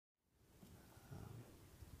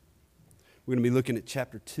We're going to be looking at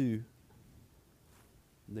chapter 2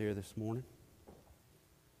 there this morning.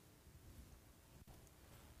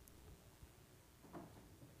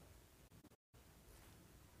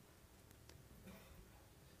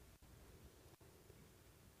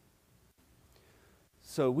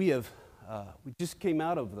 So we just came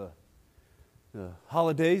out of the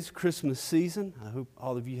holidays, Christmas season. I hope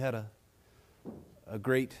all of you had a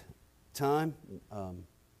great time.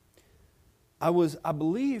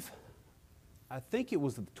 I think it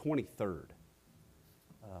was the 23rd.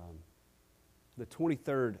 The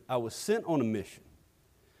 23rd, I was sent on a mission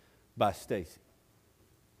by Stacy.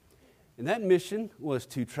 And that mission was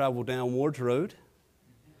to travel down Ward's Road,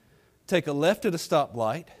 take a left at a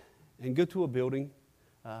stoplight, and go to a building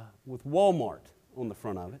with Walmart on the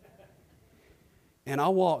front of it. And I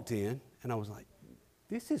walked in, and I was like,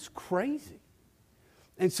 this is crazy.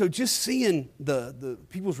 And so just seeing the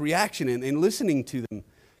people's reaction and listening to them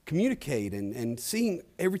communicate and seeing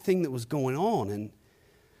everything that was going on, and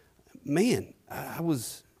man, I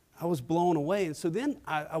was blown away. And so then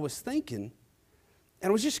I was thinking, and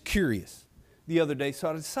I was just curious the other day, so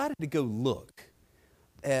I decided to go look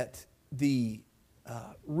at the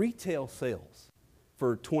retail sales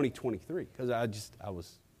for 2023, because I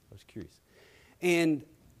was curious. And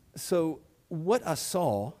so what I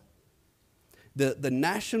saw, the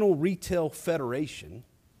National Retail Federation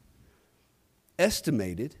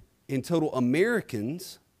estimated in total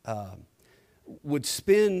Americans would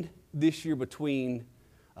spend this year between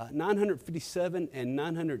 $957 and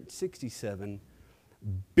 $967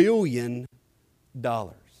 billion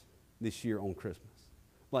this year on Christmas.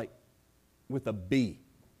 Like with a B,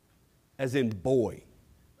 as in boy.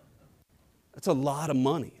 That's a lot of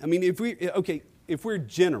money. I mean, if we're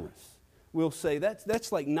generous, we'll say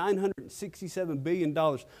that's like $967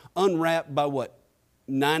 billion unwrapped by what,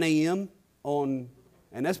 9 a.m. on,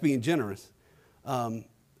 and that's being generous,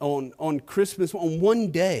 on Christmas, on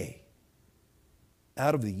one day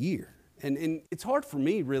out of the year. And it's hard for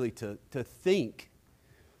me really to think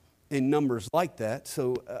in numbers like that.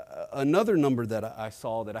 So another number that I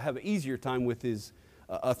saw that I have an easier time with is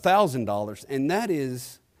 $1,000, and that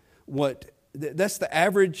is that's the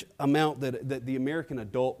average amount that the American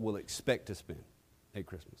adult will expect to spend at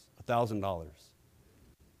Christmas, $1,000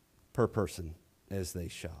 per person as they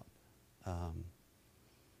shop.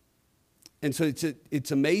 And so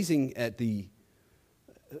it's amazing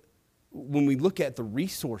when we look at the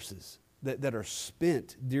resources that are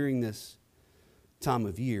spent during this time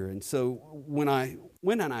of year. And so when I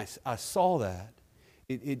went and I saw that,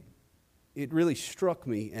 it really struck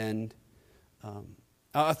me, and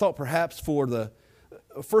I thought perhaps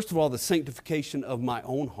first of all, the sanctification of my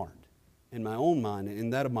own heart and my own mind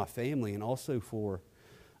and that of my family, and also for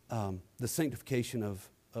the sanctification of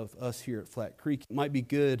us here at Flat Creek. It might be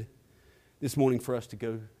good this morning for us to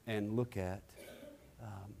go and look at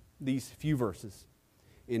these few verses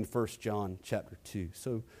in 1 John chapter 2.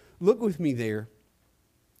 So look with me there,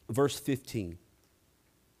 verse 15.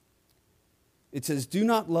 It says, "Do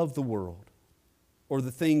not love the world or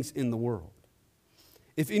the things in the world.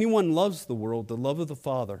 If anyone loves the world, the love of the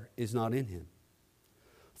Father is not in him.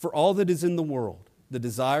 For all that is in the world, the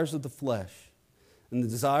desires of the flesh and the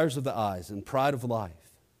desires of the eyes and pride of life,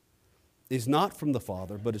 is not from the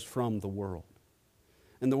Father, but is from the world.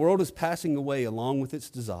 And the world is passing away along with its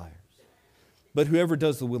desires. But whoever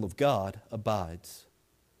does the will of God abides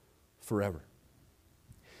forever."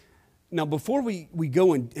 Now, before we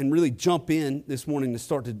go and really jump in this morning to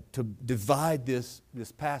start to divide this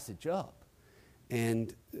passage up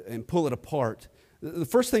and pull it apart, the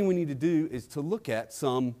first thing we need to do is to look at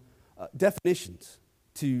some definitions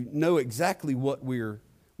to know exactly what we're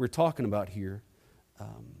talking about here.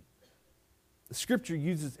 The Scripture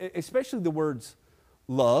uses, especially the words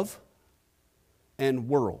love and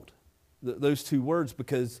world, those two words,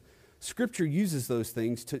 because Scripture uses those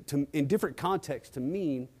things to in different contexts to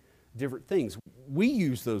mean different things. We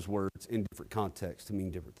use those words in different contexts to mean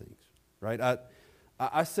different things, right?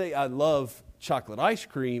 I say I love chocolate ice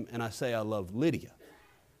cream, and I say I love Lydia.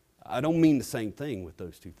 I don't mean the same thing with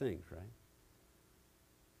those two things, right?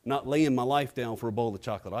 Not laying my life down for a bowl of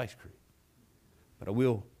chocolate ice cream, but I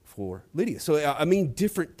will for Lydia. So I mean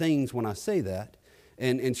different things when I say that,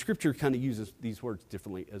 and Scripture kind of uses these words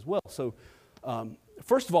differently as well. So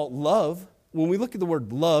first of all, love, when we look at the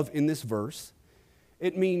word love in this verse,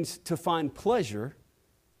 it means to find pleasure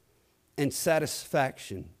and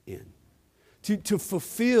satisfaction in. To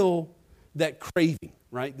fulfill that craving,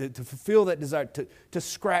 right? To fulfill that desire, to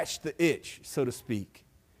scratch the itch, so to speak,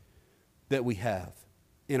 that we have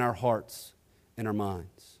in our hearts and our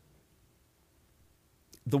minds.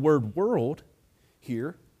 The word world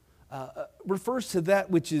here refers to that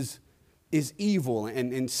which is evil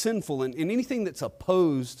and sinful and anything that's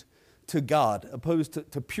opposed to God, opposed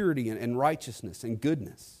to purity and righteousness and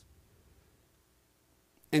goodness.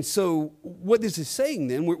 And so what this is saying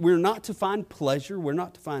then, we're not to find pleasure, we're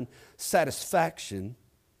not to find satisfaction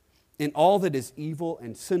in all that is evil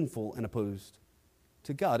and sinful and opposed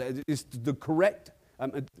to God. It's the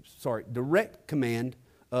direct command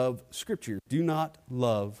of Scripture. Do not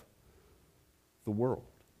love the world.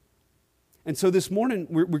 And so this morning,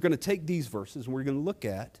 we're going to take these verses and we're going to look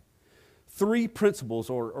at three principles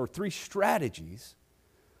or three strategies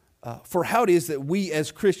for how it is that we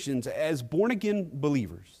as Christians, as born-again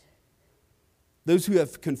believers, those who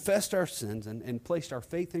have confessed our sins and placed our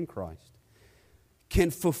faith in Christ, can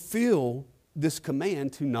fulfill this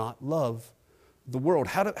command to not love the world.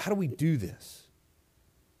 How do we do this?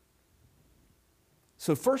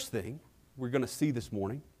 So first thing we're going to see this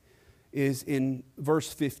morning is in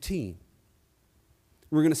verse 15.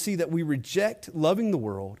 We're going to see that we reject loving the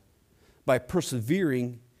world by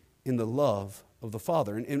persevering in the love of the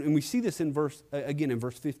Father. And we see this in verse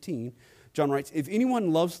 15. John writes, if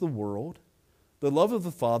anyone loves the world, the love of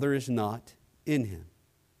the Father is not in him.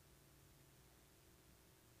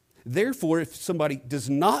 Therefore, if somebody does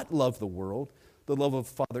not love the world, the love of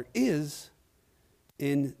the Father is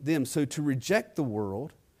in them. So to reject the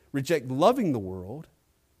world, reject loving the world,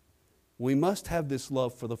 we must have this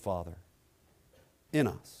love for the Father in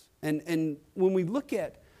us. And when we look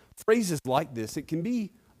at phrases like this, it can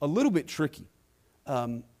be a little bit tricky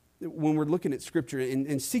when we're looking at Scripture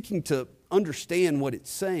and seeking to understand what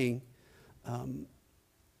it's saying.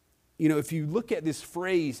 If you look at this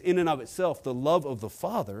phrase in and of itself, the love of the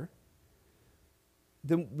Father,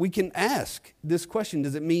 then we can ask this question: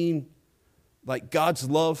 does it mean like God's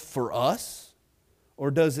love for us? Or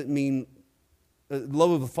does it mean,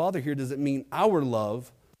 love of the Father here, does it mean our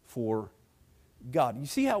love for God? You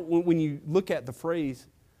see how when you look at the phrase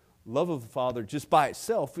love of the Father just by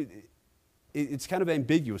itself, it's kind of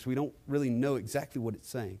ambiguous. We don't really know exactly what it's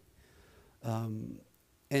saying.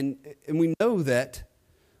 And we know that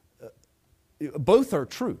both are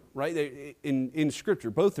true, right? In Scripture,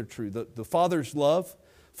 both are true. The Father's love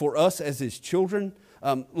for us as His children.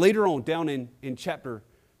 Later on, down in chapter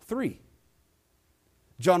 3,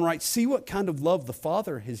 John writes, see what kind of love the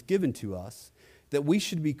Father has given to us, that we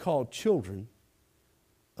should be called children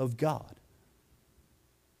of God.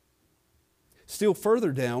 Still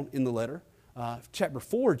further down in the letter, chapter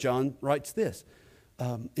 4, John writes this,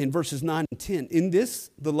 in verses 9 and 10, in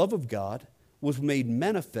this the love of God was made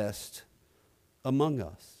manifest among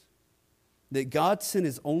us, that God sent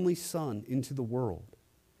His only Son into the world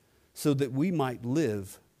so that we might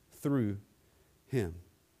live through Him.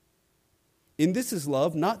 In this is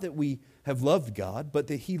love, not that we have loved God, but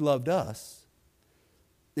that He loved us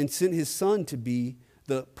and sent His Son to be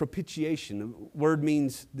the propitiation. The word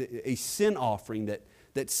means a sin offering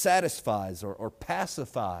that satisfies or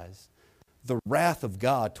pacifies the wrath of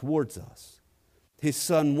God towards us. His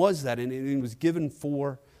Son was that, and it was given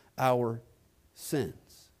for our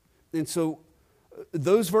sins. And so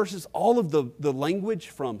those verses, all of the language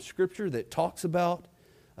from Scripture that talks about,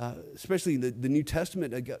 especially the New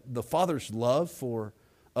Testament, the Father's love for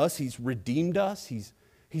us. He's redeemed us.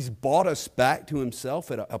 He's bought us back to Himself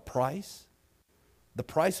at a price. The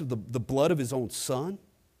price of the blood of His own Son.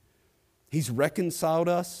 He's reconciled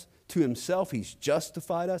us to Himself. He's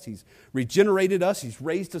justified us. He's regenerated us. He's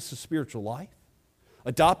raised us to spiritual life.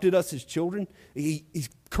 Adopted us as children. He's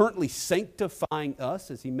currently sanctifying us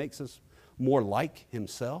as He makes us more like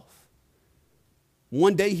Himself.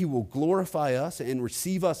 One day He will glorify us and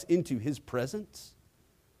receive us into His presence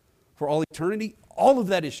for all eternity. All of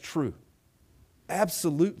that is true.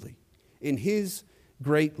 Absolutely. In His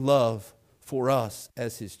great love for us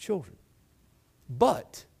as His children.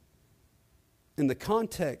 But in the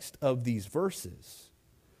context of these verses,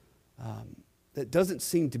 that doesn't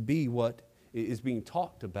seem to be what is being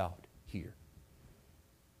talked about here.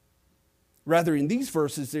 Rather, in these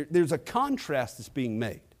verses, there's a contrast that's being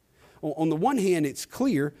made. On the one hand, it's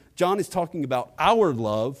clear John is talking about our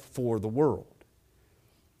love for the world.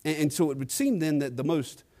 And so it would seem then that the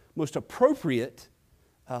most appropriate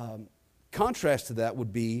contrast to that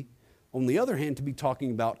would be, on the other hand, to be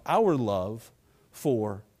talking about our love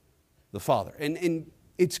for the Father. And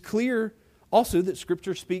it's clear also that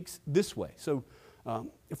Scripture speaks this way. So,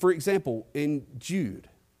 for example, in Jude's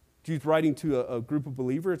writing to a group of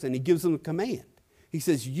believers, and he gives them a command. He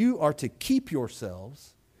says, you are to keep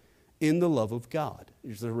yourselves in the love of God.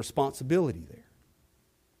 There's a responsibility there.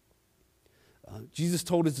 Jesus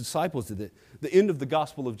told His disciples at the end of the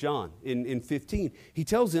Gospel of John in 15, He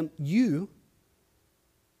tells them, you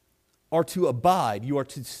are to abide. You are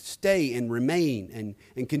to stay and remain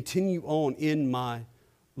and continue on in my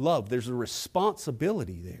love. There's a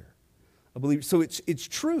responsibility there, I believe. So it's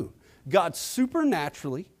true. God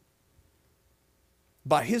supernaturally,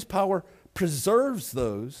 by His power, preserves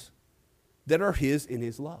those that are His in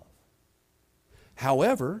His love.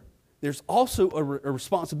 However, there's also a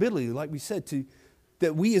responsibility, like we said,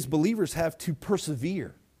 that we as believers have to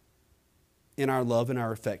persevere in our love and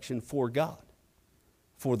our affection for God,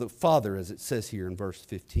 for the Father, as it says here in verse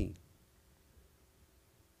 15.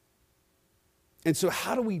 And so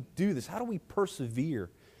how do we do this? How do we persevere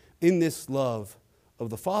in this love of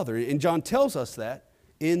the Father? And John tells us that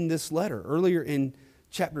in this letter. Earlier in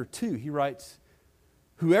chapter 2, he writes,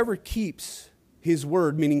 whoever keeps His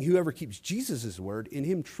word, meaning whoever keeps Jesus' word, in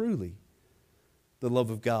him truly the love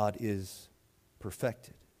of God is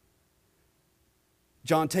perfected.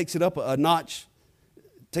 John takes it up a notch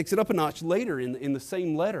later in the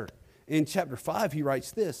same letter. In chapter 5, he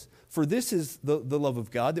writes this, for this is the love of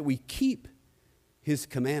God, that we keep His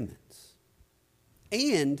commandments.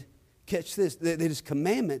 And, catch this, that His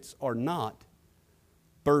commandments are not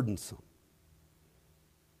burdensome.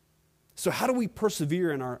 So how do we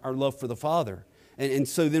persevere in our love for the Father? And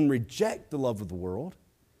so then reject the love of the world?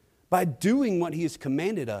 By doing what He has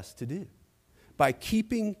commanded us to do. By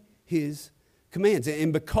keeping His commands.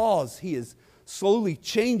 And because He is slowly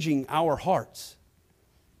changing our hearts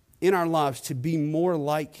in our lives to be more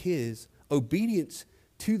like His, obedience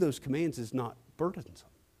to those commands is not burdensome.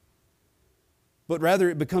 But rather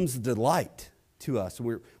it becomes a delight to us.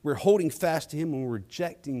 We're holding fast to Him and we're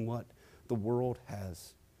rejecting what the world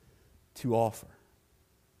has to offer.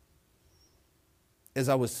 As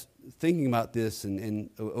I was thinking about this and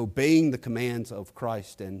obeying the commands of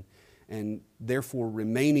Christ and therefore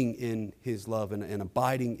remaining in His love and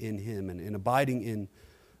abiding in Him and abiding in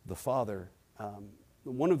the Father,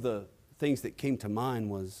 one of the things that came to mind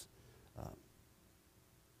was a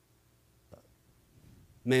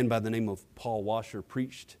man by the name of Paul Washer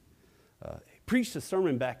preached a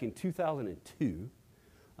sermon back in 2002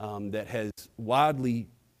 that has widely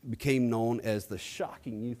became known as the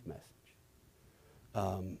shocking youth message.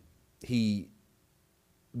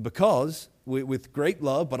 Because with great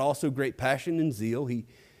love, but also great passion and zeal, he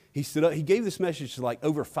stood up. He gave this message to like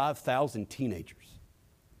over 5,000 teenagers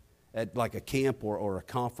at like a camp or a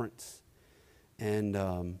conference, and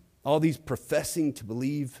all these professing to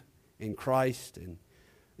believe in Christ, and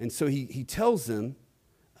so he tells them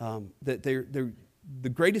that they're the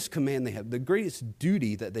greatest command they have, the greatest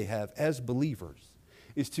duty that they have as believers,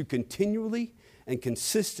 is to continually and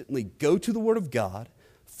consistently go to the Word of God,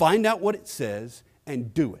 find out what it says,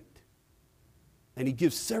 and do it. And he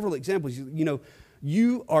gives several examples. You know,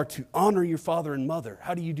 you are to honor your father and mother.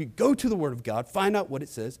 How do you do? Go to the Word of God, find out what it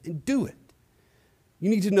says, and do it. You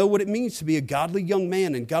need to know what it means to be a godly young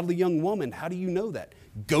man and godly young woman. How do you know that?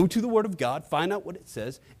 Go to the Word of God, find out what it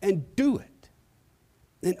says, and do it.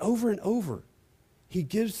 And over, he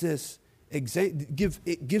gives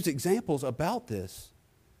gives examples about this.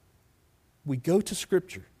 We go to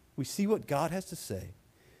Scripture, we see what God has to say,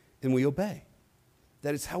 and we obey.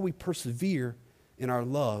 That is how we persevere in our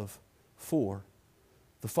love for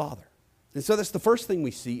the Father. And so that's the first thing we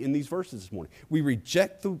see in these verses this morning. We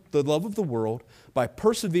reject the love of the world by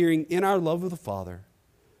persevering in our love of the Father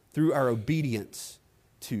through our obedience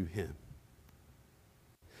to Him.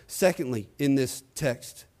 Secondly, in this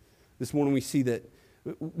text this morning, we see that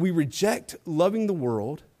we reject loving the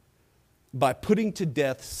world by putting to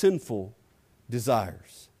death sinful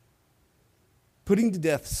desires. Putting to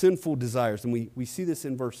death sinful desires. And we see this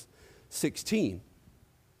in verse 16.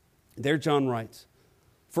 There John writes,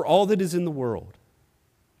 for all that is in the world.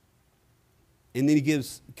 And then he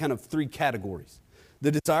gives kind of three categories.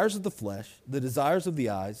 The desires of the flesh, the desires of the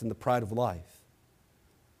eyes, and the pride of life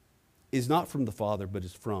is not from the Father, but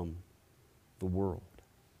is from the world.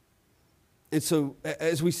 And so,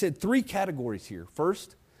 as we said, three categories here.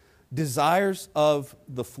 First, desires of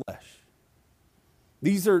the flesh.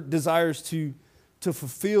 These are desires to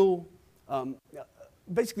fulfill,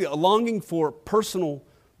 basically a longing for personal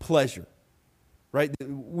pleasure, right?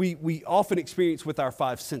 We often experience with our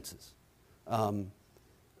five senses.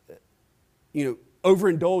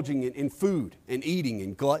 Overindulging in food and eating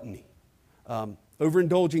and gluttony.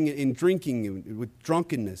 Overindulging in drinking with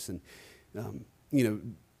drunkenness and,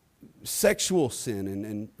 sexual sin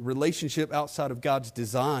and relationship outside of God's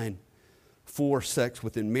design for sex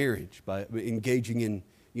within marriage by engaging in,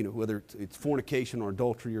 whether it's fornication or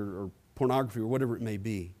adultery or pornography or whatever it may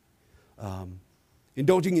be.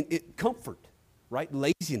 Indulging in comfort, right?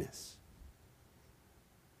 Laziness,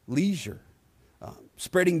 leisure,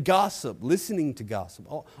 spreading gossip, listening to gossip,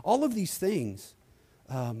 all of these things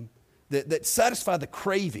that satisfy the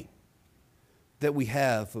craving that we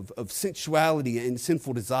have of sensuality and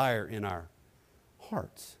sinful desire in our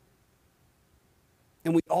hearts.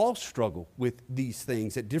 And we all struggle with these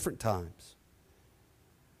things at different times.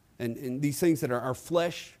 And these things that our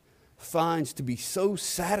flesh finds to be so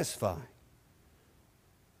satisfying.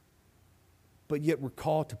 But yet we're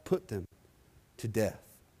called to put them to death.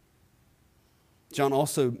 John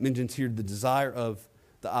also mentions here the desire of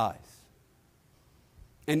the eyes.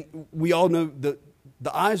 And we all know the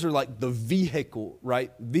eyes are like the vehicle,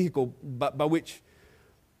 right? Vehicle by which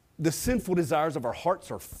the sinful desires of our hearts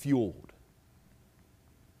are fueled.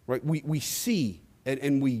 Right? We see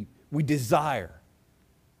and we desire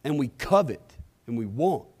and we covet and we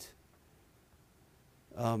want.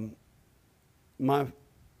 My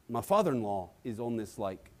father-in-law is on this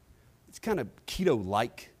it's kind of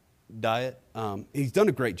keto-like diet. He's done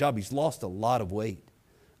a great job. He's lost a lot of weight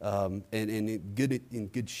and in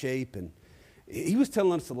good shape. And he was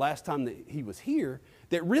telling us the last time that he was here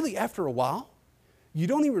that really after a while, you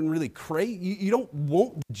don't even really crave, you don't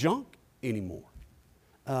want junk anymore.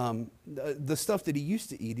 The stuff that he used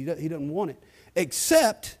to eat, he doesn't want it.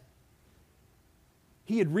 Except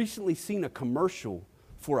he had recently seen a commercial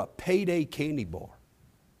for a Payday candy bar.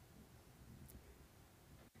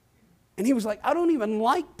 And he was like, I don't even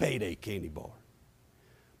like Payday candy bar.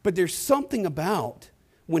 But there's something about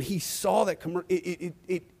when he saw that commercial,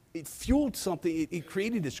 it fueled something, it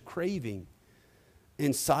created this craving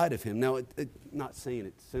inside of him. Now, not saying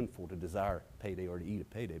it's sinful to desire Payday or to eat a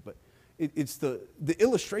Payday, but it's the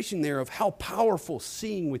illustration there of how powerful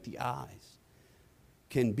seeing with the eyes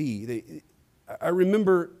can be. I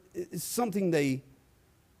remember it's something they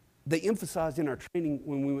emphasized in our training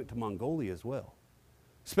when we went to Mongolia as well.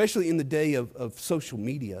 Especially in the day of social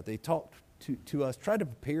media. They talked to us, tried to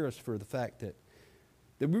prepare us for the fact that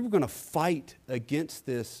we were going to fight against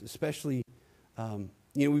this, especially,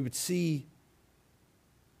 we would see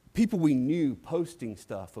people we knew posting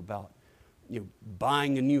stuff about,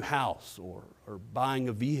 buying a new house or buying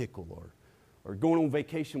a vehicle or going on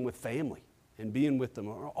vacation with family and being with them,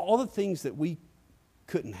 or all the things that we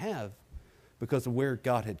couldn't have because of where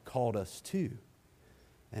God had called us to.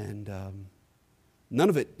 And none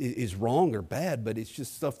of it is wrong or bad, but it's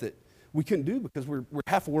just stuff that we couldn't do because we're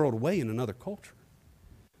half a world away in another culture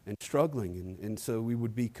and struggling. And so we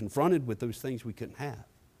would be confronted with those things we couldn't have.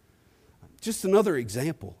 Just another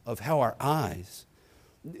example of how our eyes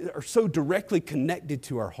are so directly connected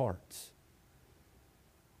to our hearts.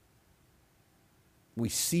 We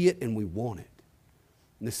see it and we want it.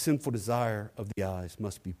 And the sinful desire of the eyes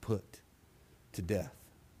must be put to death.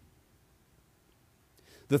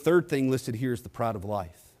 The third thing listed here is the pride of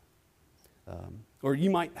life. Or you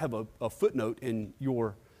might have a footnote in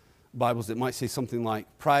your Bibles that might say something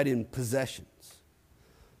like pride in possessions.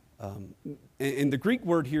 And the Greek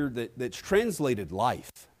word here that's translated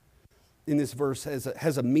life in this verse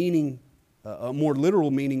has a meaning, a more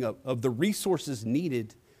literal meaning of the resources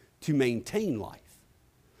needed to maintain life.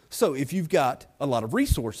 So if you've got a lot of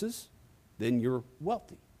resources, then you're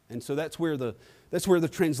wealthy. And so that's where the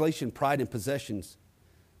translation pride in possessions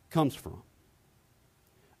comes from.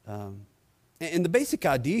 And the basic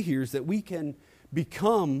idea here is that we can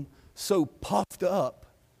become so puffed up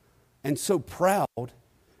and so proud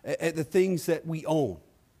at the things that we own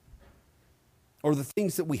or the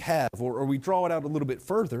things that we have, or we draw it out a little bit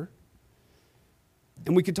further,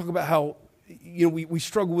 and we can talk about how we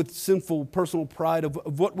struggle with sinful personal pride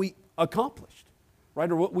of what we accomplished, right,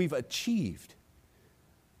 or what we've achieved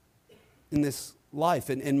in this life.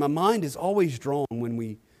 And my mind is always drawn when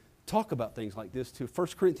we talk about things like this to 1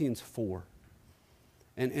 Corinthians 4.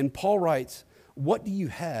 And Paul writes, what do you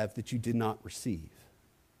have that you did not receive?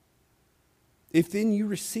 If then you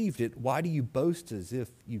received it, why do you boast as if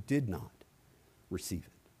you did not receive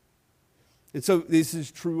it? And so this is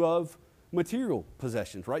true of material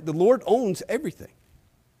possessions, right? The Lord owns everything.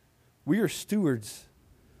 We are stewards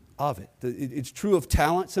of it. It's true of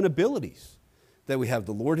talents and abilities that we have.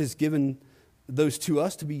 The Lord has given those to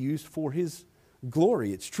us to be used for His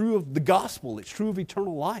glory. It's true of the gospel. It's true of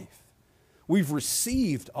eternal life. We've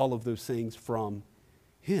received all of those things from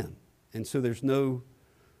Him. And so there's no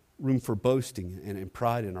room for boasting and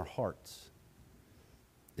pride in our hearts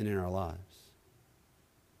and in our lives.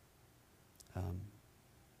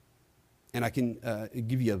 And I can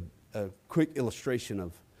give you a quick illustration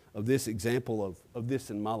of this example of this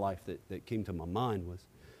in my life that came to my mind was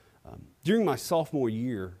during my sophomore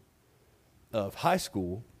year of high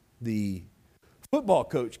school, the football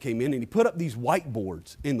coach came in and he put up these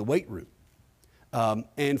whiteboards in the weight room.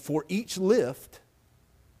 And for each lift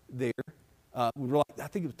there, we were like, I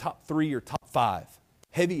think it was top 3 or top 5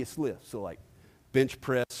 heaviest lifts. So like bench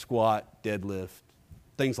press, squat, deadlift,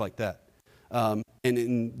 things like that.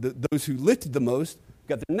 And those who lifted the most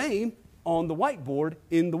got their name on the whiteboard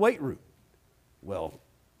in the weight room. Well,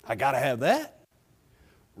 I got to have that,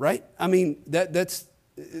 right? I mean, that's,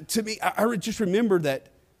 to me, I just remember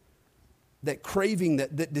that craving,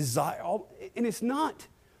 that desire. And it's not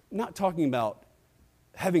talking about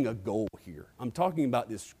having a goal here. I'm talking about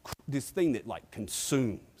this thing that like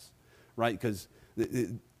consumes, right? Because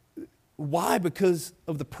why? Because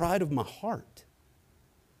of the pride of my heart.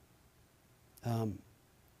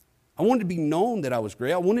 I wanted to be known that I was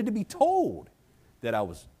great. I wanted to be told that I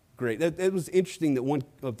was great. It was interesting that one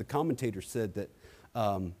of the commentators said that,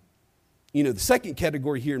 the second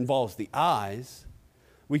category here involves the eyes.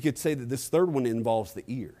 We could say that this third one involves the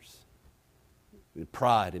ears.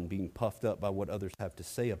 Pride and being puffed up by what others have to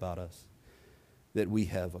say about us that we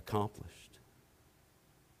have accomplished.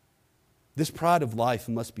 This pride of life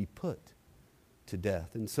must be put to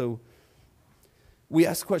death. And so we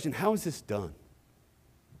ask the question, how is this done?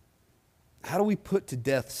 How do we put to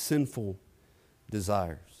death sinful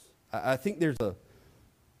desires? I think there's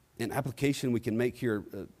an application we can make here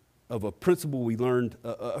of a principle we learned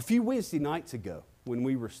a few Wednesday nights ago when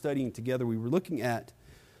we were studying together. We were looking at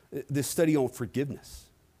this study on forgiveness.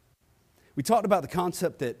 We talked about the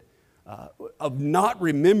concept that of not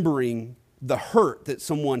remembering the hurt that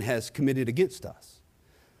someone has committed against us.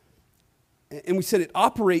 And we said it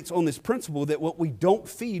operates on this principle that what we don't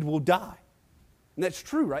feed will die. And that's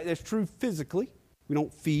true, right? That's true physically. We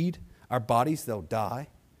don't feed our bodies, they'll die.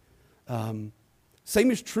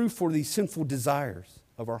 Same is true for these sinful desires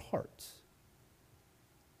of our hearts.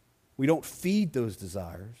 We don't feed those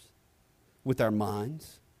desires with our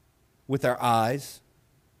minds, with our eyes,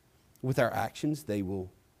 with our actions, they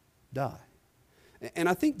will die. And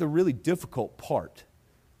I think the really difficult part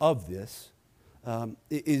of this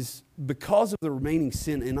is because of the remaining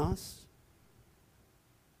sin in us,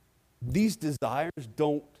 these desires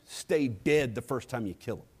don't stay dead the first time you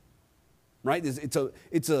kill them, right?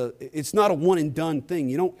 It's not a one and done thing.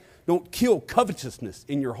 You don't kill covetousness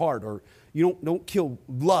in your heart, or you don't kill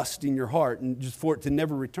lust in your heart and just for it to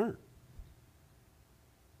never return.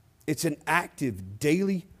 It's an active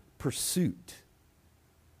daily pursuit.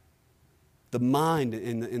 The mind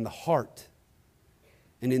and the heart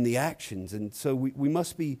and in the actions. And so we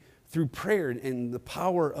must be, through prayer and the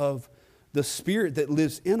power of the Spirit that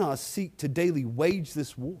lives in us, seek to daily wage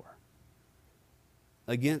this war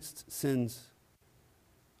against sins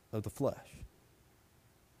of the flesh.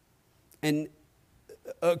 And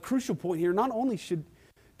a crucial point here, not only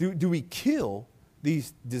do we kill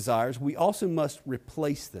these desires, we also must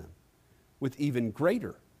replace them with even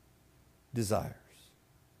greater desires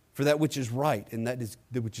for that which is right and that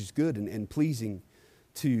which is good and pleasing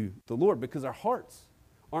to the Lord, because our hearts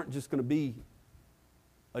aren't just going to be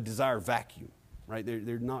a desire vacuum, right?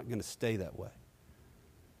 They're not going to stay that way.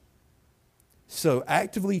 So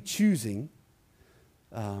actively choosing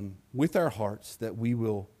with our hearts that we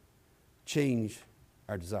will change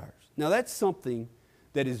our desires. Now that's something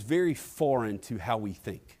that is very foreign to how we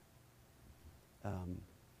think.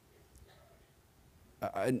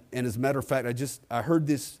 And as a matter of fact, I heard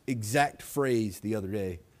this exact phrase the other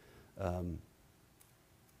day.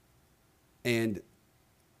 And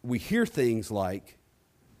we hear things like,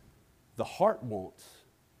 the heart wants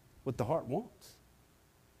what the heart wants.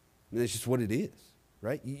 I mean, that's just what it is,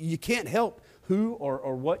 right? You can't help who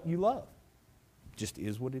or what you love. It just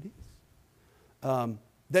is what it is.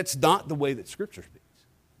 That's not the way that Scripture speaks.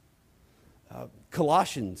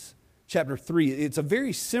 Colossians chapter 3, it's a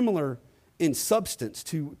very similar in substance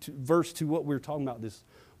to verse to what we were talking about this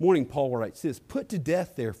morning. Paul writes this, put to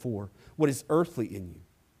death, therefore, what is earthly in you.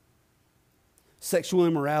 Sexual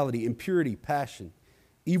immorality, impurity, passion,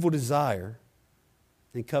 evil desire,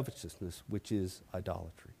 and covetousness, which is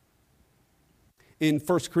idolatry. In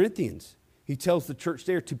 1 Corinthians, he tells the church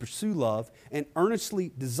there to pursue love and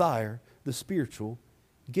earnestly desire the spiritual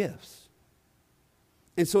gifts.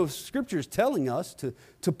 And so if Scripture is telling us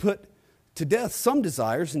to put to death some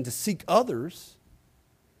desires and to seek others,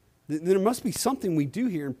 then there must be something we do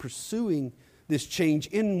here in pursuing this change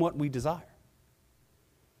in what we desire.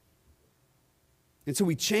 And so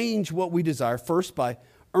we change what we desire first by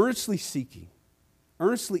earnestly seeking,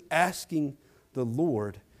 earnestly asking the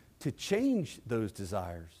Lord to change those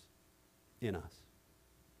desires in us.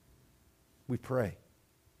 We pray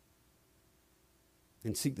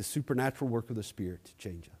and seek the supernatural work of the Spirit to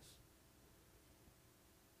change us.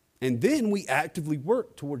 And then we actively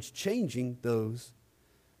work towards changing those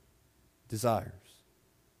desires.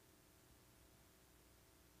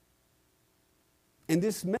 And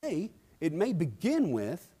it may begin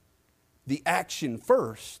with the action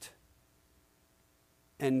first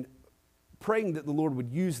and praying that the Lord would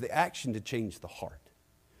use the action to change the heart.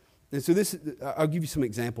 And so I'll give you some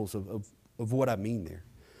examples of what I mean there.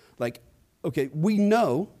 Like, okay, we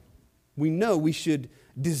know we should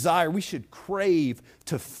desire, we should crave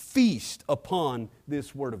to feast upon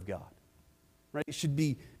this Word of God. Right? It should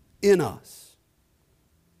be in us.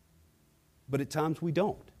 But at times we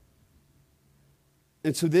don't.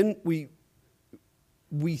 And so then we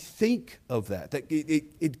think of that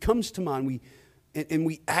it comes to mind, we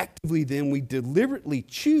actively then, we deliberately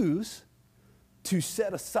choose to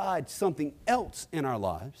set aside something else in our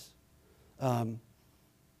lives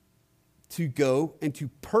to go and to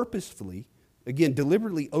purposefully, again,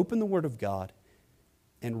 deliberately open the Word of God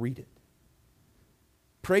and read it.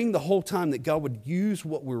 Praying the whole time that God would use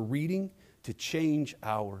what we're reading to change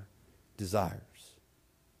our desires.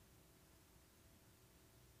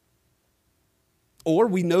 Or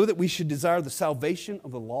we know that we should desire the salvation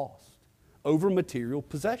of the lost over material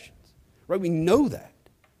possessions. Right? We know that.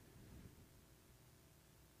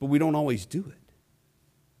 But we don't always do it.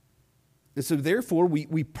 And so therefore,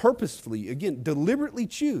 we purposefully, again, deliberately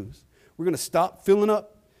choose. We're going to stop filling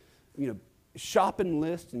up, shopping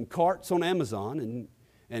lists and carts on Amazon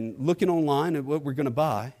and looking online at what we're going to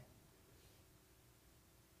buy.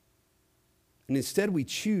 And instead we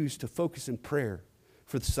choose to focus in prayer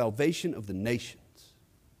for the salvation of the nations.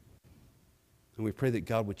 And we pray that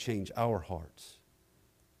God would change our hearts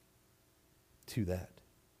to that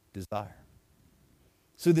desire.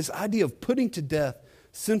 So this idea of putting to death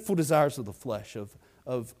sinful desires of the flesh,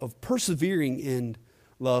 of persevering in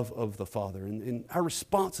love of the Father, and our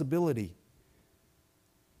responsibility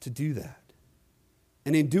to do that.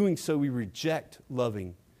 And in doing so, we reject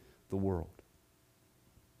loving the world.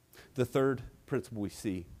 The third principle we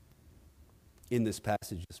see in this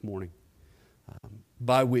passage this morning,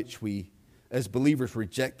 by which we, as believers,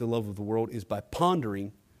 reject the love of the world, is by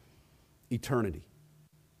pondering eternity.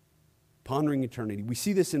 Pondering eternity. We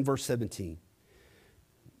see this in verse 17.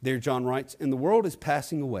 There John writes, "And the world is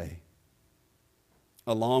passing away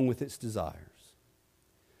along with its desires.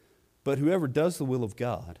 But whoever does the will of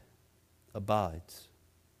God abides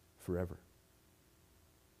forever."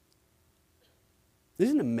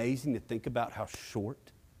 Isn't it amazing to think about how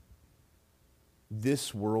short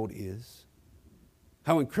this world is?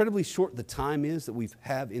 How incredibly short the time is that we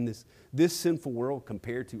have in this sinful world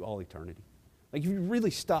compared to all eternity. Like if you really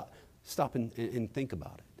stop and think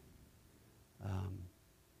about it.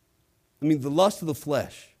 The lust of the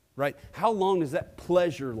flesh, right? How long does that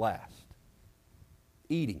pleasure last?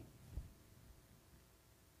 Eating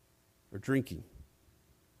or drinking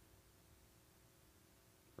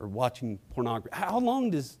or watching pornography. How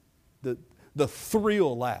long does the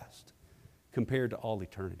thrill last compared to all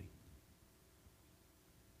eternity?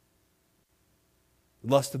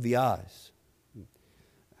 Lust of the eyes.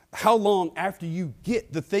 How long after you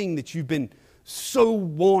get the thing that you've been so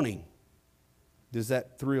wanting does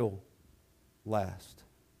that thrill last?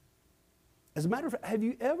 As a matter of fact, have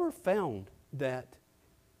you ever found that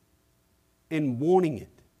in wanting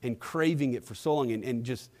it and craving it for so long and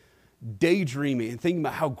just daydreaming and thinking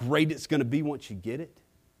about how great it's going to be once you get it,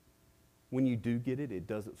 when you do get it, it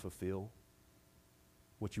doesn't fulfill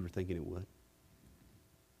what you were thinking it would?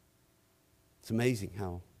 It's amazing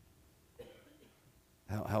how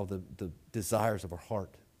the desires of our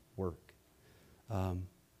heart work.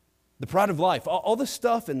 The pride of life, all the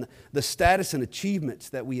stuff and the status and achievements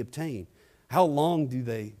that we obtain, how long do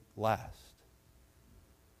they last?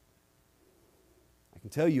 I can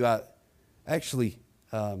tell you, I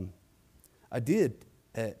did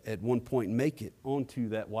at one point make it onto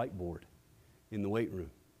that whiteboard in the weight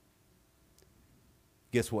room.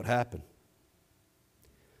 Guess what happened?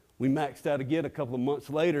 We maxed out again a couple of months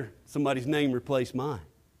later. Somebody's name replaced mine,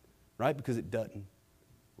 right? Because it doesn't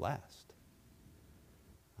last.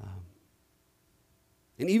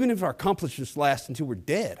 And even if our accomplishments last until we're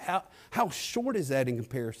dead, how short is that in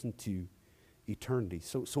comparison to eternity?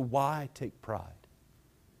 So why take pride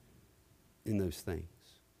in those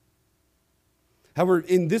things? However,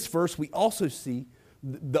 in this verse, we also see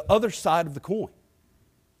the other side of the coin.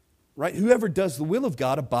 Right? Whoever does the will of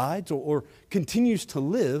God abides or continues to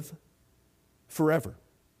live forever.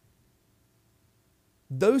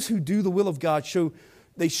 Those who do the will of God show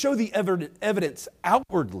the evidence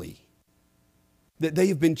outwardly that they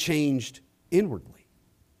have been changed inwardly.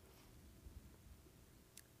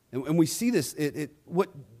 And we see this, what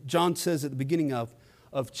John says at the beginning of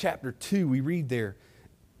chapter 2, we read there,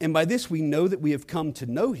 "And by this we know that we have come to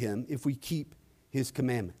know him if we keep his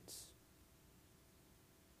commandments."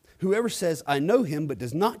 Whoever says, I know him, but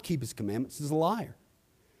does not keep his commandments is a liar,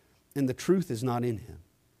 and the truth is not in him.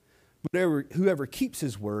 But whoever keeps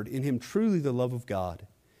his word, in him truly the love of God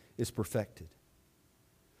is perfected.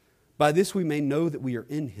 By this we may know that we are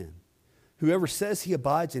in him. Whoever says he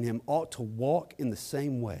abides in him ought to walk in the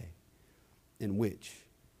same way in which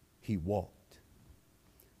he walked.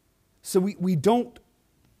 So we don't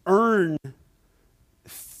earn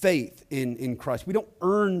faith in Christ. We don't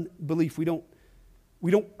earn belief. We don't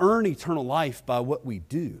earn eternal life by what we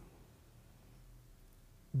do.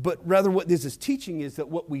 But rather what this is teaching is that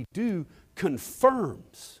what we do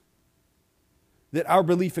confirms that our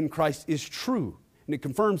belief in Christ is true. And it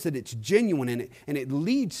confirms that it's genuine, and it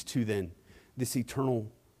leads to then this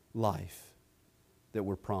eternal life that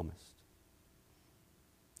we're promised.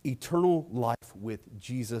 Eternal life with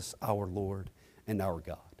Jesus our Lord and our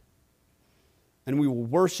God. And we will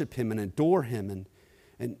worship him and adore him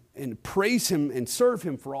and praise him and serve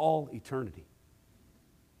him for all eternity.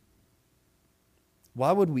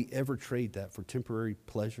 Why would we ever trade that for temporary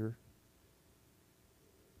pleasure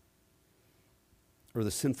or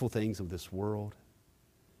the sinful things of this world?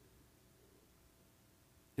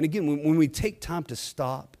 And again, when we take time to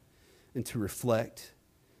stop and to reflect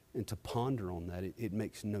and to ponder on that, it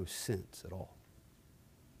makes no sense at all.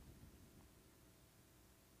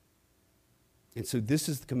 And so this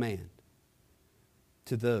is the command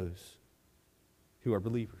to those who are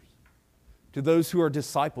believers, to those who are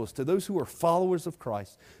disciples, to those who are followers of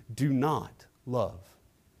Christ. Do not love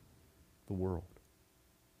the world.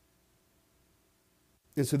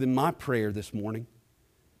 And so then my prayer this morning,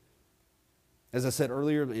 as I said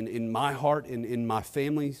earlier, in my heart, in my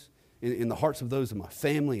family's, in the hearts of those in my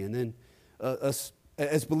family, and then us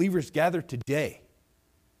as believers gathered today,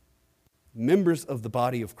 members of the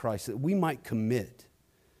body of Christ, that we might commit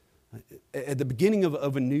at the beginning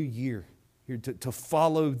of a new year here to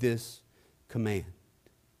follow this command.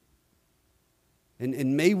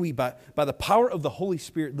 And may we, by the power of the Holy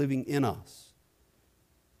Spirit living in us,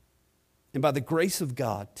 and by the grace of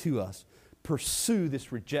God to us, pursue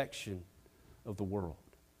this rejection of the world.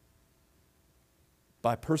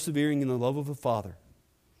 By persevering in the love of the Father,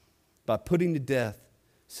 by putting to death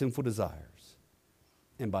sinful desires,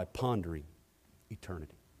 and by pondering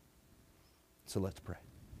eternity. So let's pray.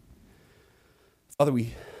 Father,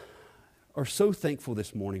 we are so thankful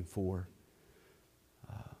this morning for,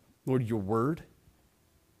 Lord, your word,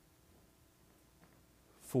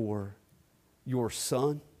 for your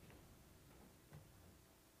Son,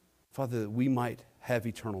 Father, that we might have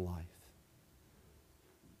eternal life.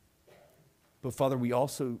 But Father, we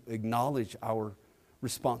also acknowledge our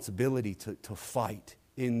responsibility to fight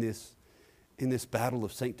in this battle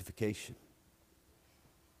of sanctification.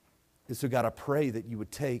 And so God, I pray that you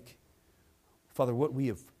would take, Father, what we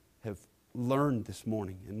have learned this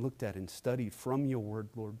morning and looked at and studied from your word,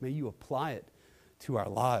 Lord, may you apply it to our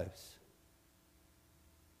lives.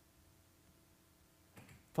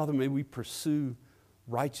 Father, may we pursue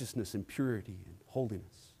righteousness and purity and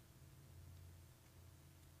holiness.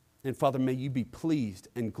 And Father, may you be pleased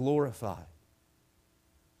and glorified.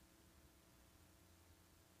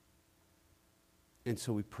 And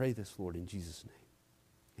so we pray this, Lord, in Jesus'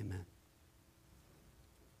 name. Amen.